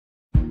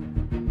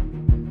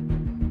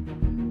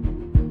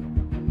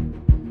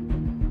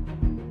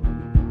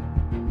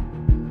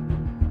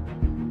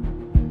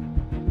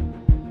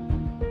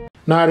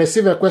Now I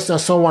received a question.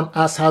 Someone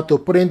asked how to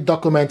print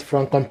document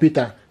from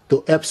computer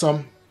to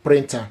Epson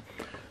printer.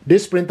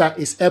 This printer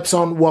is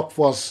Epson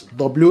Workforce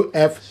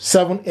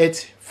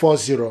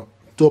WF7840.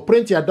 To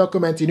print your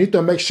document, you need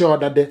to make sure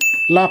that the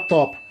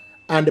laptop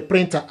and the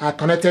printer are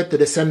connected to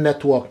the same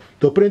network.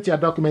 To print your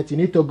document, you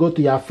need to go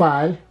to your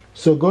file.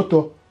 So go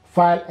to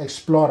File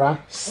Explorer,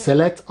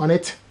 select on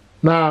it.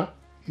 Now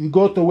you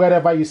go to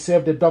wherever you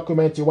save the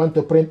document you want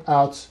to print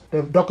out.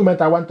 The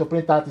document I want to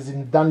print out is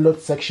in the download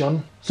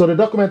section. So the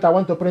document I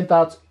want to print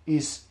out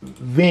is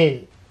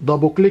Vin.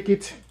 Double click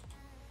it.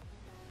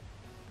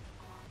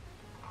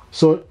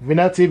 So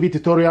Vinyl TV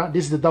tutorial,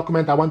 this is the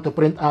document I want to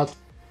print out.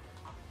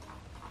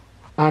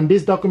 And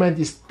this document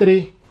is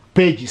 3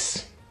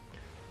 pages.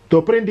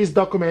 To print this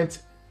document,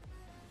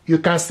 you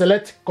can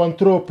select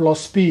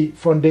Ctrl+P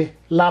from the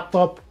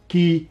laptop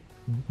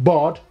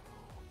keyboard,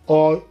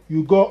 or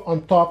you go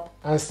on top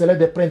and select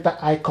the printer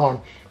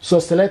icon. So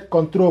select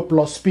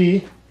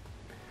Ctrl+P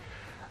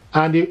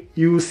and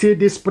you will see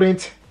this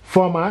print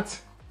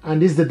format,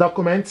 and this is the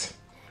document.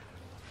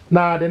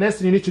 Now the next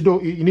thing you need to do,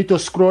 you need to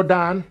scroll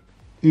down.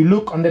 You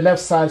look on the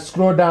left side,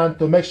 scroll down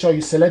to make sure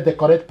you select the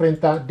correct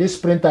printer. This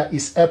printer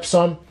is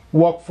Epson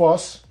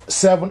Workforce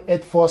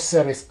 784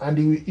 series, and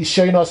it's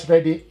showing us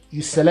ready.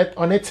 You select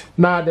on it.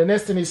 Now the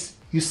next thing is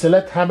you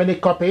select how many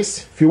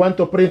copies. If you want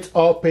to print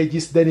all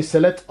pages, then you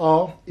select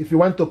all. If you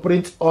want to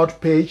print odd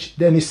page,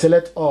 then you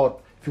select odd.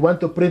 If you want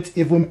to print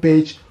even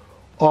page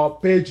or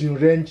page in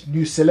range,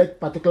 you select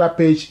particular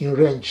page in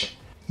range.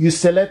 You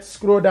select,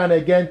 scroll down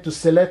again to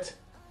select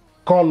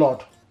colored.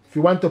 If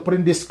you want to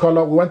print this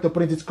color, we want to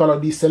print it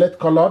colored, you select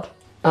colored.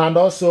 And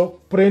also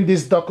print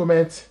this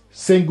document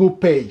single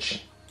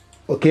page.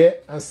 Okay,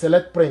 and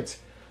select print.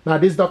 Now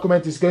this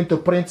document is going to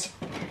print.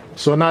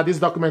 So now this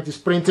document is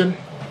printing.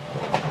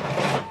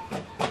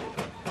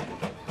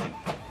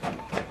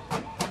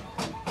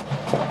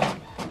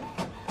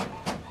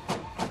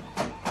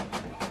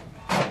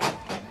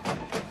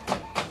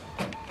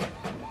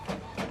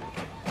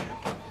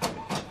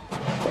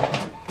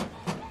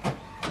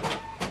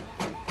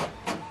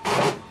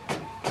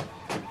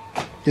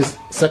 This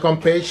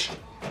second page.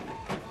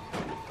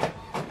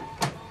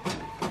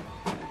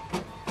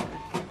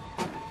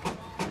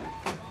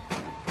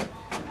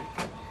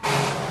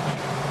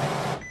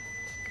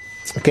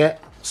 Okay,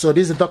 so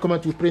this is the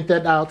document we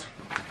printed out,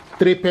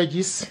 3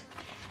 pages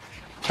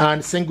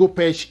and single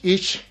page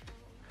each.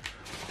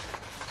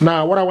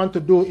 Now what I want to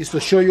do is to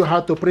show you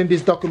how to print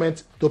this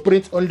document, to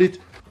print only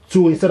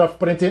 2 instead of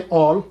printing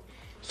all.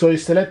 So you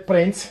select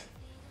print.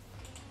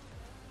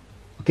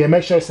 Okay,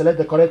 make sure you select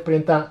the correct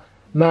printer.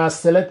 Now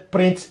select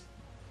print,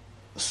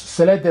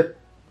 select the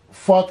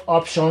 4th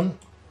option,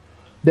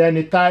 then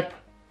you type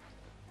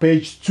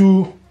page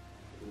 2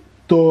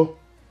 to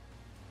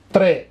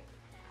 3.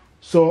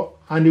 So,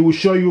 and it will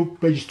show you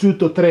page 2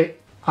 to 3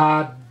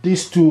 are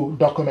these 2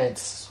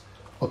 documents.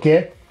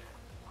 Okay,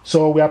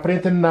 so we are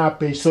printing now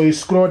page. So you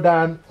scroll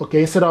down.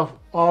 Okay, instead of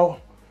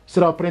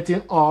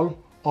printing all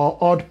or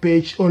odd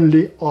page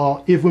only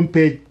or even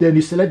page, then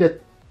you select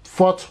the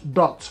 4th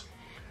dot,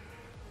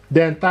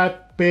 then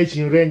type page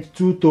in range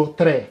 2 to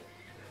 3.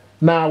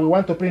 Now we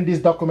want to print this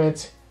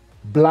document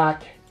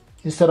black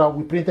instead of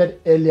we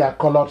printed earlier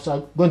colored. So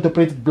I'm going to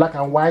print it black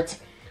and white.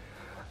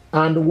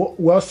 And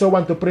we also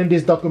want to print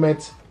this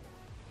document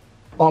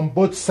on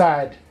both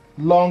sides,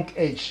 long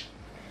edge.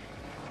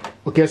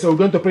 Okay, so we're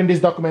going to print this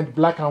document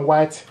black and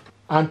white,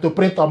 and to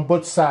print on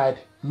both sides,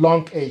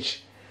 long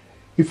edge.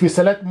 If you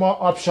select more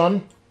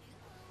option,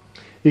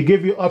 it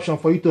gives you option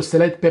for you to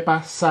select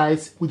paper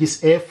size, which is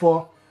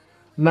A4.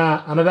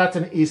 Now another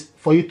thing is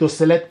for you to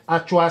select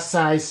actual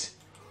size,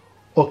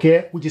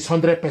 okay, which is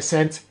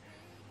 100%.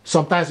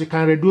 Sometimes you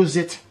can reduce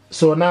it.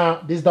 So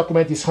now this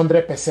document is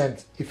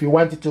 100%. If you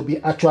want it to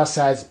be actual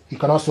size, you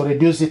can also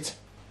reduce it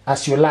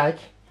as you like.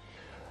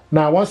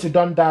 Now once you've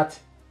done that,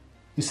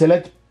 you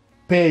select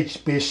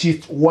page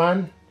sheet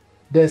 1,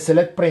 then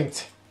select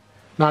print.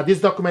 Now this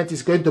document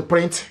is going to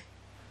print.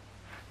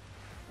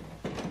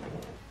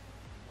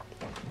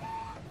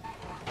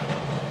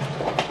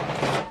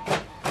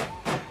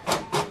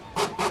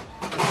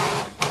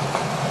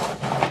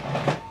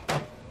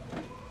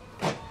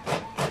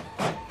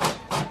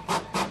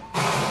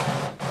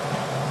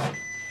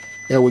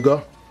 There we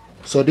go.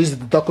 So this is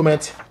the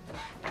document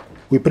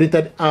we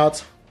printed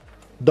out,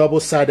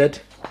 double-sided,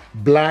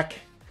 black.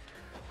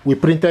 We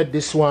printed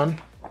this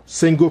one,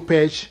 single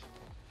page,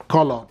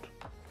 colored.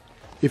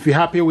 If you're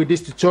happy with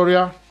this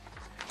tutorial,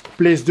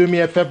 please do me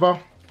a favor,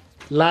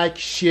 like,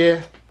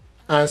 share,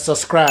 and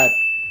subscribe.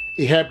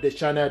 It helps the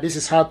channel. This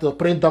is how to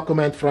print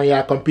document from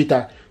your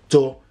computer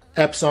to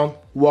Epson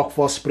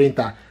Workforce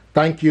printer.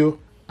 Thank you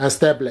and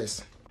stay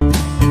blessed.